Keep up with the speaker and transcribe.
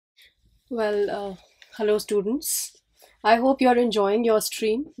Hello students. I hope you're enjoying your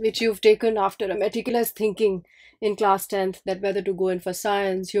stream, which you've taken after a meticulous thinking in class 10th that whether to go in for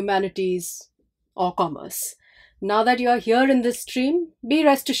science, humanities, or commerce. Now that you're here in this stream, be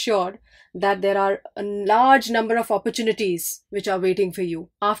rest assured that there are a large number of opportunities which are waiting for you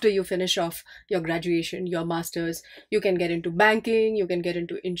after you finish off your graduation, your masters. You can get into banking, you can get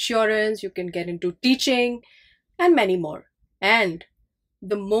into insurance, you can get into teaching, and many more. And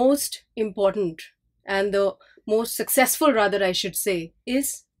the most important and the most successful, rather, I should say,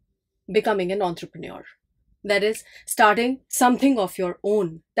 is becoming an entrepreneur. That is, starting something of your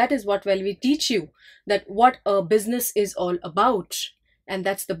own. That is what we teach you, that what a business is all about. And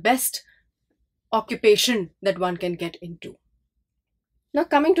that's the best occupation that one can get into. Now,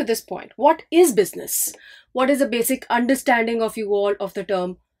 coming to this point, what is business? What is a basic understanding of you all of the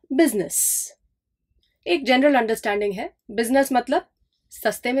term business? एक general understanding है, business मतलब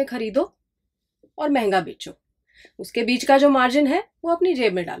सस्ते में खरीदो और महंगा बेचो, उसके बीच का जो मार्जिन है वो अपनी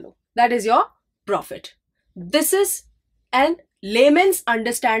जेब में डालो. That is your profit. This is an lemons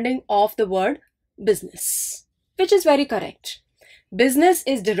understanding of the word business, which is very correct. Business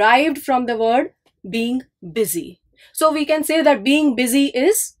is derived from the word being busy. So we can say that being busy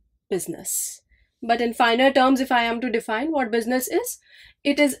is business. But in finer terms, if I am to define what business is,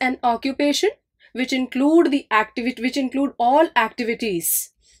 it is an occupation which include all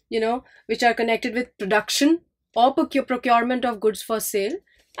activities, which are connected with production or procurement of goods for sale,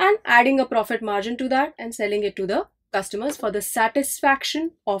 and adding a profit margin to that and selling it to the customers for the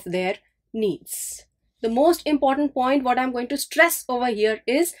satisfaction of their needs. The most important point, what I'm going to stress over here,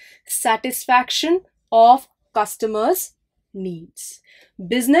 is satisfaction of customers' needs.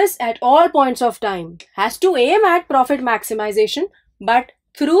 Business at all points of time has to aim at profit maximization, but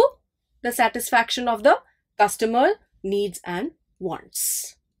through the satisfaction of the customer needs and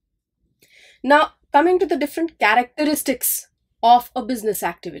wants. Now, coming to the different characteristics of a business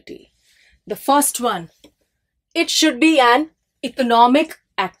activity. The first one, it should be an economic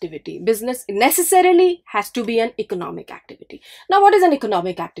activity. Business necessarily has to be an economic activity. Now, what is an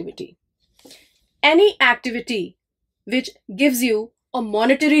economic activity? Any activity which gives you a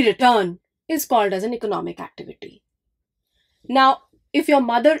monetary return is called as an economic activity. Now, if your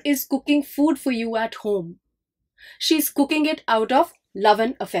mother is cooking food for you at home, she's cooking it out of love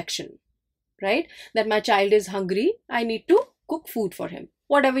and affection, right? That my child is hungry, I need to cook food for him.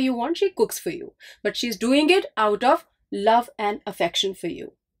 Whatever you want, she cooks for you. But she's doing it out of love and affection for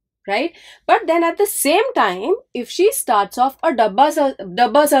you, right? But then at the same time, if she starts off a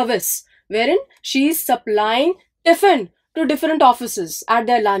dabba service, wherein she's supplying tiffin to different offices at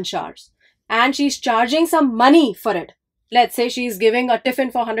their lunch hours, and she's charging some money for it. Let's say she's giving a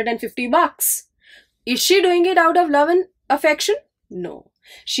tiffin for $150. Is she doing it out of love and affection? No.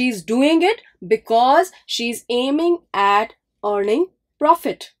 She's doing it because she's aiming at earning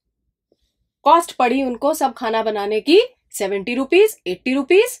profit. Cost पड़ी उनको सब खाना बनाने की 70 rupees, 80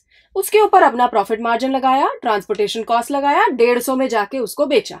 rupees. उसके ऊपर अपना profit margin लगाया, transportation cost लगाया, 150 में जाके उसको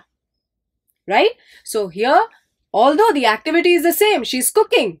बेचा. Right? So here, although the activity is the same, she's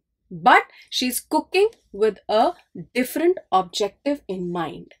cooking. But she's cooking with a different objective in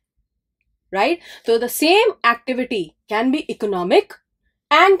mind, right? So the same activity can be economic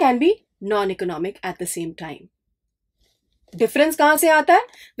and can be non-economic at the same time. Difference कहाँ से आता है?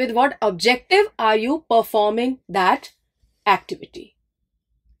 With what objective are you performing that activity?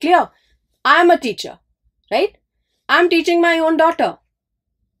 Clear? I'm a teacher, right? I'm teaching my own daughter.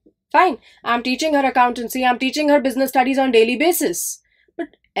 Fine. I'm teaching her accountancy. I'm teaching her business studies on daily basis.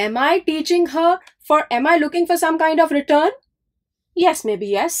 Am I teaching her am I looking for some kind of return? Yes, maybe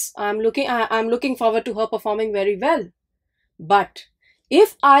yes. I'm looking forward to her performing very well. But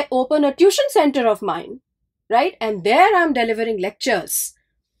if I open a tuition center of mine, right, and there I'm delivering lectures,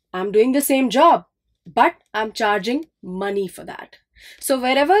 I'm doing the same job, but I'm charging money for that. So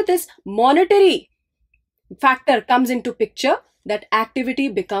wherever this monetary factor comes into picture, that activity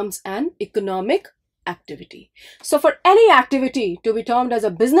becomes an economic activity. So for any activity to be termed as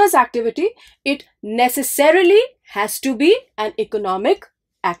a business activity, it necessarily has to be an economic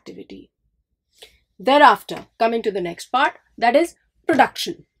activity. Thereafter, coming to the next part, that is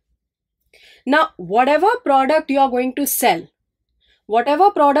production. Now, whatever product you are going to sell, whatever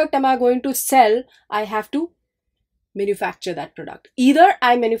product am I going to sell, I have to manufacture that product. Either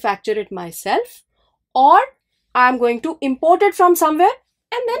I manufacture it myself or I'm going to import it from somewhere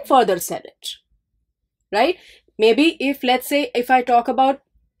and then further sell it. Right? Maybe let's say, if I talk about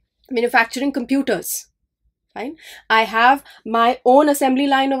manufacturing computers, fine. I have my own assembly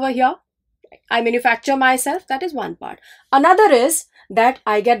line over here. I manufacture myself. That is one part. Another is that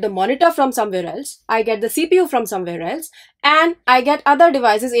I get the monitor from somewhere else, I get the CPU from somewhere else, and I get other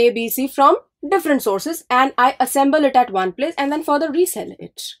devices A, B, C from different sources, and I assemble it at one place and then further resell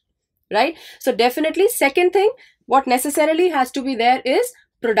it, right? So definitely second thing, what necessarily has to be there is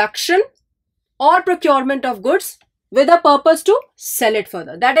production or procurement of goods with a purpose to sell it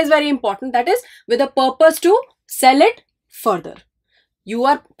further. That is very important. That is with a purpose to sell it further. You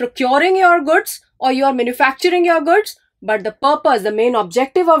are procuring your goods or you are manufacturing your goods, but the purpose, the main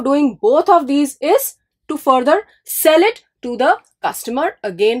objective of doing both of these is to further sell it to the customer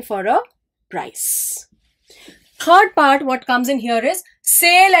again for a price. Third part, what comes in here is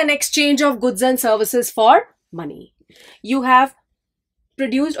sale and exchange of goods and services for money. You have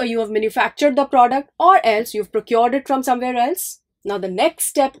produced or you have manufactured the product, or else you've procured it from somewhere else. Now the next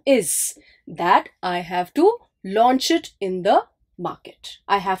step is that I have to launch it in the market.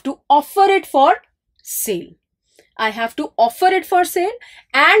 I have to offer it for sale. I have to offer it for sale,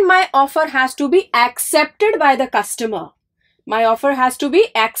 and my offer has to be accepted by the customer. My offer has to be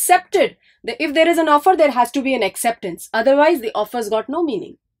accepted. If there is an offer, there has to be an acceptance. Otherwise, the offer's got no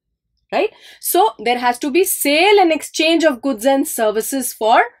meaning, right? So there has to be sale and exchange of goods and services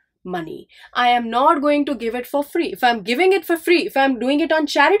for money. I am not going to give it for free. If I'm giving it for free, if I'm doing it on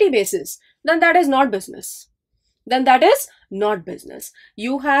charity basis, then that is not business. Then that is not business.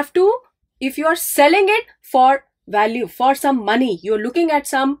 You have to, if you are selling it for value, for some money, you're looking at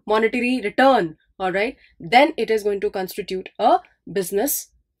some monetary return, all right, then it is going to constitute a business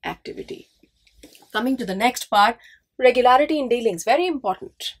activity. Coming to the next part, regularity in dealings, very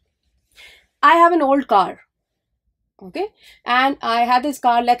important. I have an old car, okay, and I had this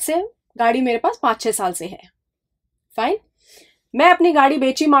car, let's say, गाड़ी मेरे पास 5-6 साल से है, fine. मैं अपनी गाड़ी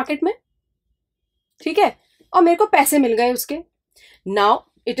बेची market में, ठीक है, और मेरे को पैसे मिल गए उसके. Now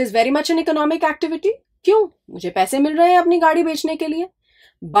it is very much an economic activity. क्यों? मुझे पैसे मिल रहे हैं अपनी गाड़ी बेचने के लिए.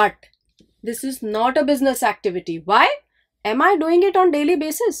 But this is not a business activity. Why? Am I doing it on daily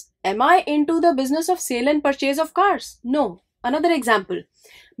basis? Am I into the business of sale and purchase of cars? No. Another example.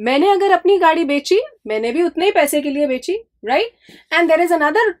 मैंने अगर अपनी गाड़ी बेची, मैंने भी उतने ही पैसे के लिए बेची, right? And there is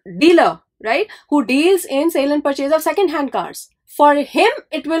another dealer, right, who deals in sale and purchase of second-hand cars. For him,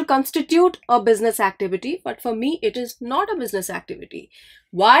 it will constitute a business activity, but for me, it is not a business activity.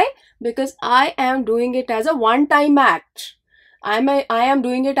 Why? Because I am doing it as a one-time act. I am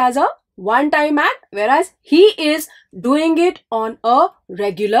doing it as a one-time act, whereas he is doing it on a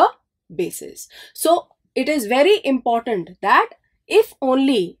regular basis. So it is very important that if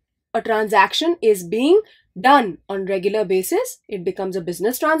only a transaction is being done on regular basis, it becomes a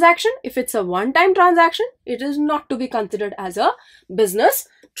business transaction. If it's a one-time transaction, it is not to be considered as a business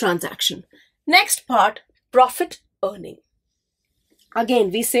transaction. Next part, profit earning.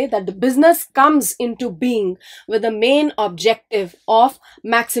 Again, we say that the business comes into being with the main objective of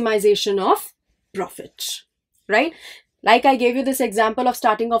maximization of profit, right? Like I gave you this example of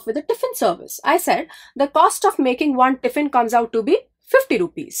starting off with a tiffin service. I said the cost of making one tiffin comes out to be 50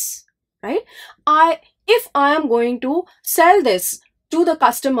 rupees, right? If I am going to sell this to the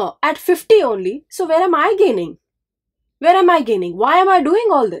customer at 50 only, so where am I gaining? Where am I gaining? Why am I doing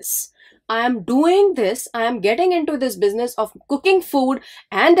all this? I am doing this, I am getting into this business of cooking food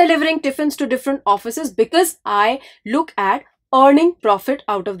and delivering tiffins to different offices because I look at earning profit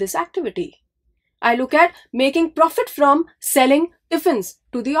out of this activity. I look at making profit from selling tiffins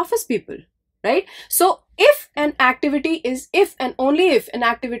to the office people, right? So if an activity is, if and only if an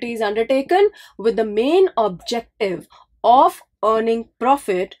activity is undertaken with the main objective of earning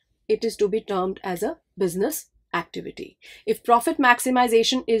profit, it is to be termed as a business activity. If profit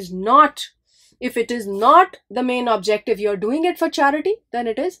maximization is not, if it is not the main objective, you're doing it for charity, then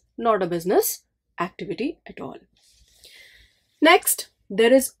it is not a business activity at all. Next,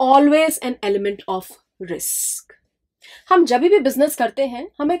 there is always an element of risk. हम जब भी business करते हैं,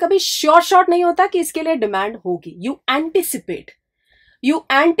 हमें कभी sure shot नहीं होता कि इसके लिए डिमांड होगी. You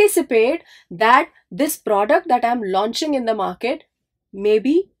anticipate that this product that I'm launching in the market,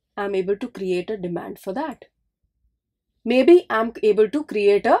 maybe I'm able to create a demand for that. Maybe I'm able to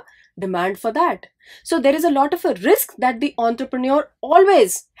create a demand for that. So there is a lot of a risk that the entrepreneur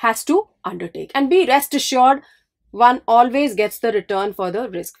always has to undertake. And be rest assured, one always gets the return for the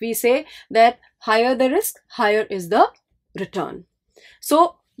risk. We say that higher the risk, higher is the return.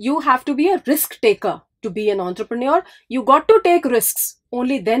 So you have to be a risk taker to be an entrepreneur. You got to take risks.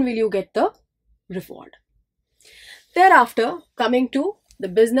 Only then will you get the reward. Thereafter, coming to the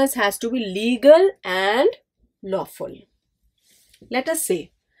business has to be legal and lawful. Let us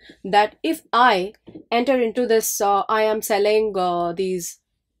say that if I enter into this, I am selling these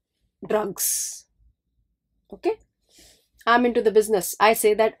drugs, okay? I'm into the business. I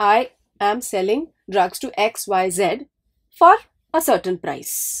say that I am selling drugs to XYZ for a certain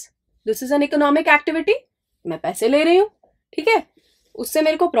price. This is an economic activity. मैं पैसे ले रही हूँ, ठीक है, उससे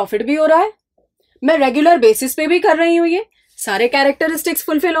मेरे को प्रॉफिट भी हो रहा है, मैं रेगुलर बेसिस पे भी कर रही हूँ, ये सारे कैरेक्टरिस्टिक्स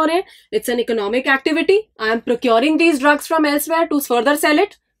फुलफिल हो रहे हैं. It's an economic activity. I am procuring these drugs from elsewhere to further cell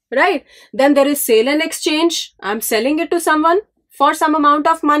it, right? Then there is sale and exchange. I'm selling it to someone for some amount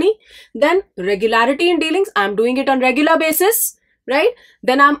of money. Then regularity in dealings. I'm doing it on regular basis, right?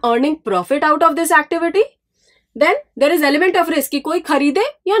 Then I'm earning profit out of this activity. Then there is element of risk कि कोई खरीदे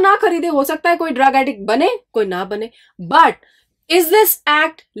या ना खरीदे, हो सकता है कोई ड्रग एडिक्ट बने, कोई ना बने. But is this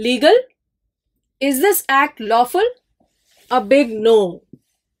act legal? Is this act lawful? A big no.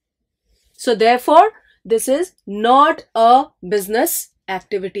 So therefore, this is not a business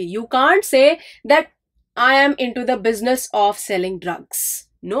activity. You can't say that I am into the business of selling drugs.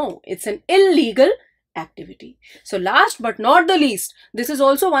 No, it's an illegal activity. So last but not the least, this is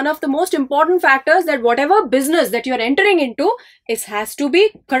also one of the most important factors, that whatever business that you are entering into, it has to be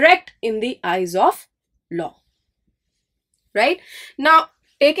correct in the eyes of law. Right? Now,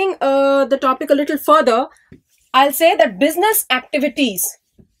 taking the topic a little further, I'll say that business activities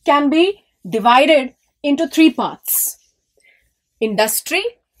can be divided into three parts: industry,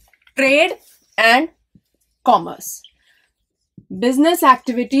 trade, and commerce. Business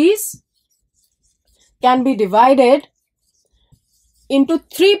activities can be divided into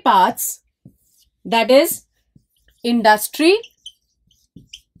three parts, that is industry,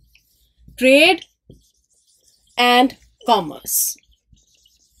 trade, and commerce.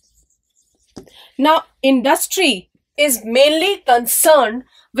 Now, industry is mainly concerned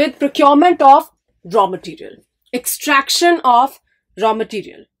with procurement of raw material, extraction of raw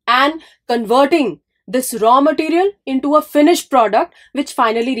material, and converting this raw material into a finished product which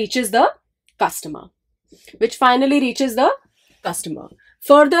finally reaches the customer.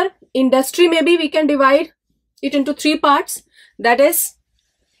 Further, industry, maybe we can divide it into three parts. That is,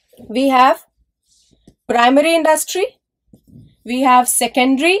 we have primary industry, we have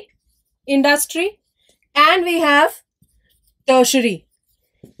secondary industry, and we have tertiary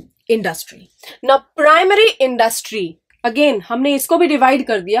industry. Now, primary industry, again, हमने इसको भी divide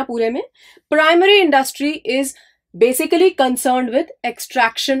कर दिया पूरे में. Primary industry is basically concerned with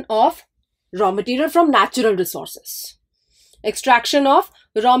extraction of raw material from natural resources. Extraction of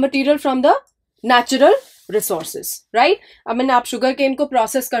raw material from the natural resources, right? I mean, आप sugar cane को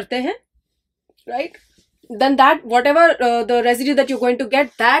process करते हैं, right? Then that, whatever the residue that you're going to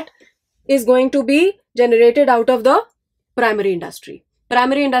get, that is going to be generated out of the primary industry.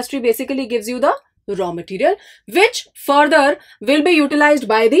 Primary industry basically gives you the raw material, which further will be utilized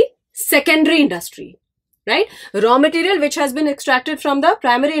by the secondary industry, right? Raw material which has been extracted from the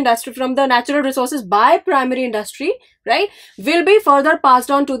primary industry, from the natural resources by primary industry, right, will be further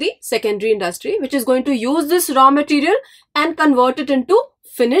passed on to the secondary industry, which is going to use this raw material and convert it into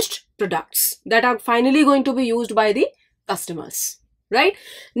finished products that are finally going to be used by the customers, right?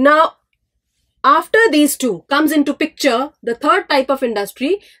 Now, after these two comes into picture the third type of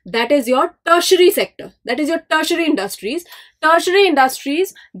industry, that is your tertiary sector, that is your tertiary industries. Tertiary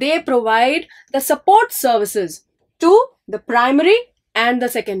industries, they provide the support services to the primary and the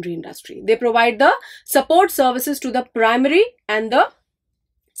secondary industry. They provide the support services to the primary and the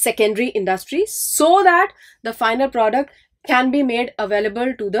secondary industry so that the final product can be made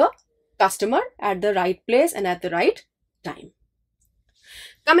available to the customer at the right place and at the right time.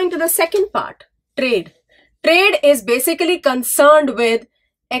 Coming to the second part, trade. Trade is basically concerned with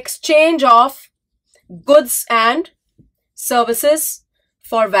exchange of goods and services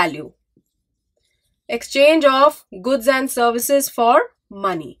for value. Exchange of goods and services for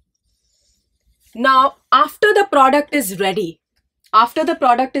money. Now, after the product is ready,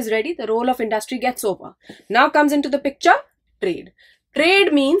 the role of industry gets over. Now comes into the picture trade.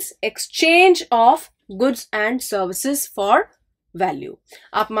 Trade means exchange of goods and services for value.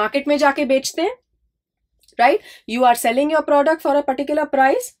 आप market में जाके बेचते हैं, right? You are selling your product for a particular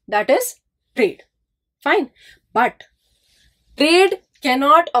price. That is trade. Fine. But trade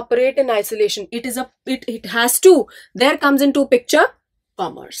cannot operate in isolation. It has to. There comes into picture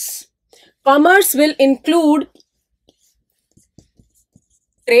commerce. Commerce will include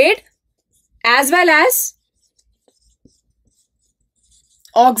trade as well as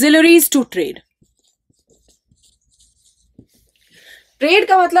auxiliaries to trade. Trade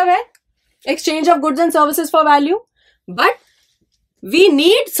का मतलब है exchange of goods and services for value, but we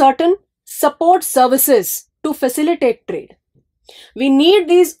need certain support services to facilitate trade. We need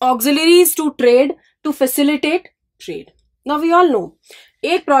these auxiliaries to trade to facilitate trade. Now we all know,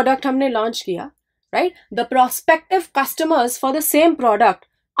 एक product हमने launch किया, right? The prospective customers for the same product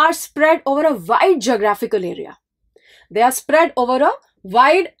are spread over a wide geographical area. They are spread over a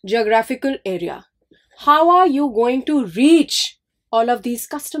wide geographical area. How are you going to reach all of these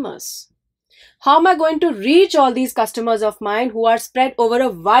customers? How am I going to reach all these customers of mine who are spread over a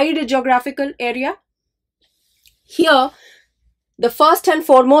wide geographical area? Here, the first and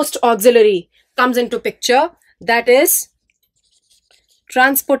foremost auxiliary comes into picture, that is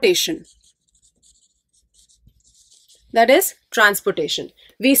transportation. That is transportation.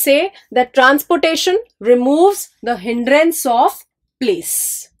 We say that transportation removes the hindrance of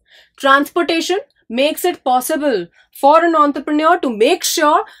place. Transportation makes it possible for an entrepreneur to make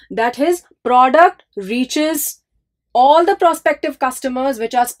sure that his product reaches all the prospective customers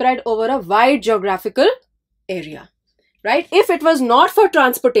which are spread over a wide geographical area, right? If it was not for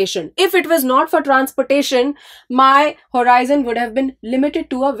transportation, my horizon would have been limited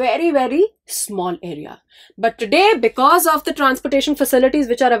to a very, very small area. But today, because of the transportation facilities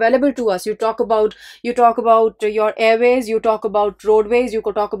which are available to us, you talk about your airways, you talk about roadways, you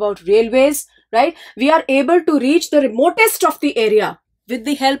could talk about railways, right? We are able to reach the remotest of the area with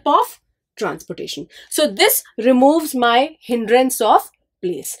the help of transportation. So this removes my hindrance of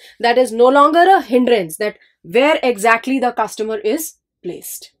place. That is no longer a hindrance, that where exactly the customer is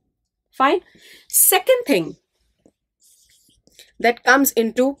placed. Fine. Second thing that comes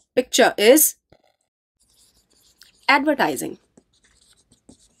into picture is advertising.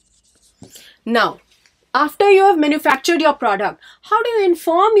 Now, after you have manufactured your product, how do you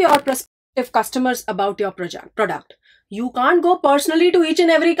inform your prospective customers about your product? You can't go personally to each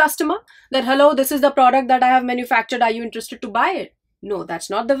and every customer that, hello, this is the product that I have manufactured. Are you interested to buy it? No, that's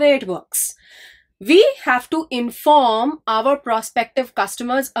not the way it works. We have to inform our prospective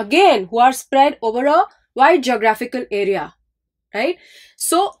customers, again, who are spread over a wide geographical area, right?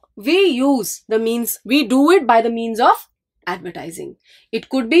 So we do it by the means of advertising. It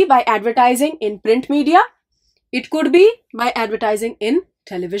could be by advertising in print media. It could be by advertising in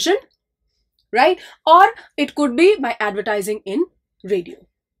television, right? Or it could be by advertising in radio.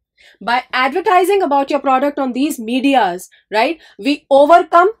 By advertising about your product on these medias, right, we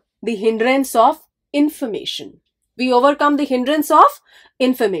overcome the hindrance of information. We overcome the hindrance of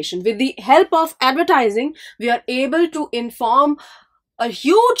information. With the help of advertising, we are able to inform a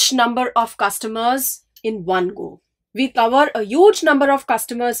huge number of customers in one go. We cover a huge number of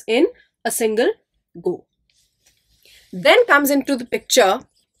customers in a single go. Then comes into the picture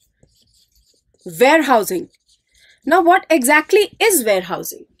warehousing. Now, what exactly is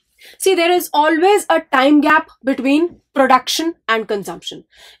warehousing? See, there is always a time gap between production and consumption.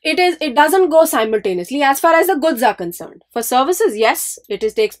 It doesn't go simultaneously as far as the goods are concerned. For services, yes,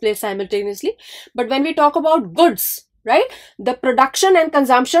 takes place simultaneously. But when we talk about goods, right, the production and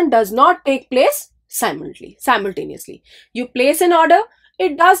consumption does not take place simultaneously. You place an order,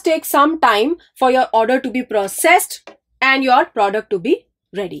 it does take some time for your order to be processed and your product to be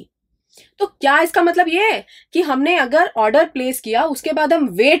ready. तो क्या इसका मतलब ये है कि हमने अगर order place किया, उसके बाद हम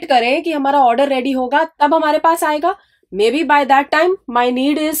वेट करें कि हमारा ऑर्डर रेडी होगा तब हमारे पास आएगा? May be by that time my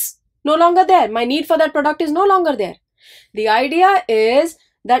need is no longer there, my need for that product is no longer there. The idea is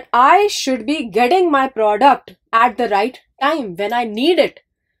that I should be getting my product at the right time when I need it.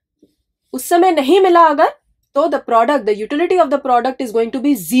 उस समय नहीं मिला अगर, तो the utility of the product is going to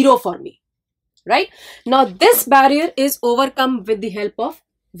be zero for me, right? Now this barrier is overcome with the help of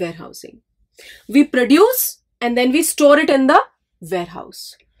warehousing. We produce and then we store it in the warehouse.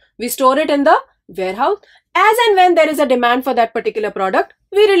 We store it in the warehouse. As and when there is a demand for that particular product,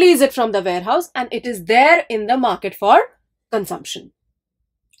 we release it from the warehouse and it is there in the market for consumption.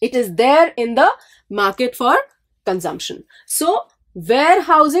 It is there in the market for consumption. So,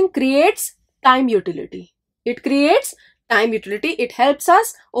 warehousing creates time utility. It creates time utility. It helps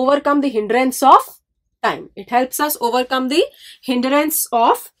us overcome the hindrance of time. It helps us overcome the hindrance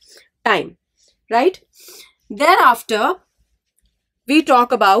of time, right? Thereafter, we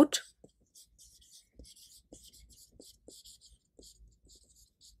talk about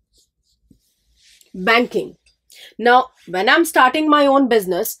banking. Now, when I'm starting my own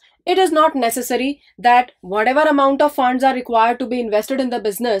business, it is not necessary that whatever amount of funds are required to be invested in the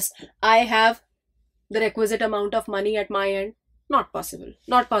business, I have the requisite amount of money at my end. Not possible.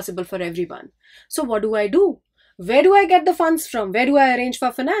 Not possible for everyone. So what do I do? Where do I get the funds from? Where do I arrange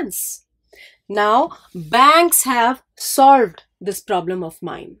for finance? Now, banks have solved this problem of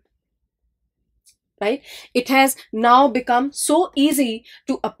mine, right? It has now become so easy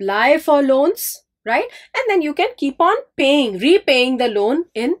to apply for loans, right? And then you can keep on repaying the loan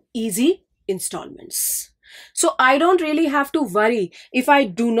in easy installments. So I don't really have to worry if I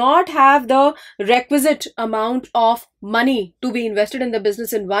do not have the requisite amount of money to be invested in the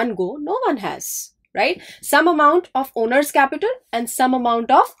business in one go. No one has, right? Some amount of owner's capital and some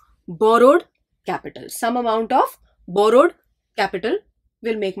amount of borrowed capital. Some amount of borrowed capital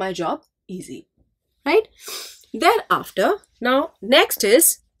will make my job easy, right? Thereafter, now next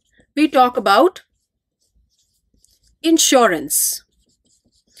is we talk about insurance.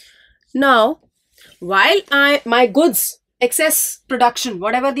 Now, while my goods, excess production,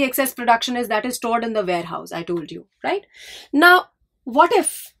 whatever the excess production is, that is stored in the warehouse, I told you, right? Now, what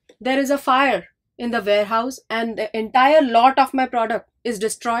if there is a fire in the warehouse and the entire lot of my product is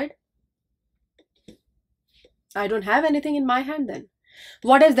destroyed? I don't have anything in my hand then.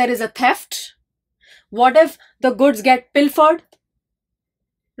 What if there is a theft? What if the goods get pilfered?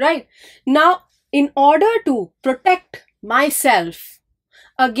 Right? Now, in order to protect myself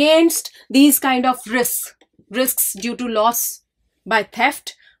against these kind of risks due to loss by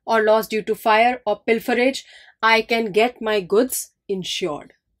theft or loss due to fire or pilferage, I can get my goods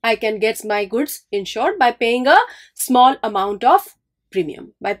insured. I can get my goods insured by paying a small amount of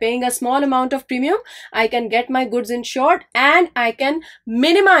premium. By paying a small amount of premium, I can get my goods insured and I can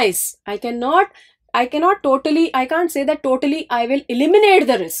minimize. I can't say that totally I will eliminate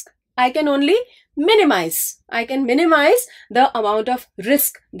the risk. I can only minimize. I can minimize the amount of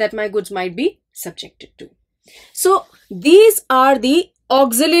risk that my goods might be subjected to. So these are the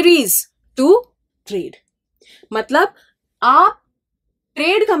auxiliaries to trade. मतलब आप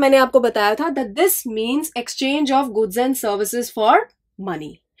trade का मैंने आपको बताया था that this means exchange of goods and services for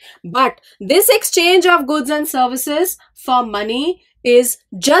money. But this exchange of goods and services for money is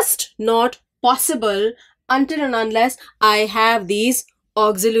just not possible until and unless I have these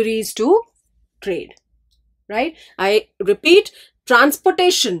auxiliaries to trade, right? I repeat,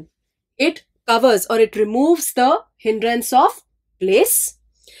 transportation, it covers or it removes the hindrance of place.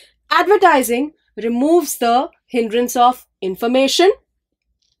 Advertising removes the hindrance of information.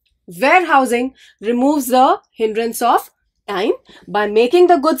 Warehousing removes the hindrance of time by making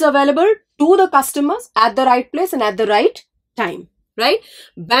the goods available to the customers at the right place and at the right time, right?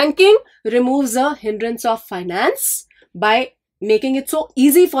 Banking removes the hindrance of finance by making it so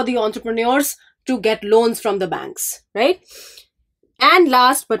easy for the entrepreneurs to get loans from the banks, right? And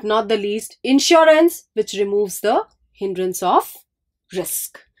last but not the least, insurance, which removes the hindrance of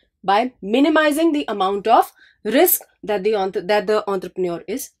risk by minimizing the amount of risk that the entrepreneur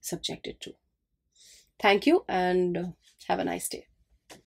is subjected to. Thank you and have a nice day.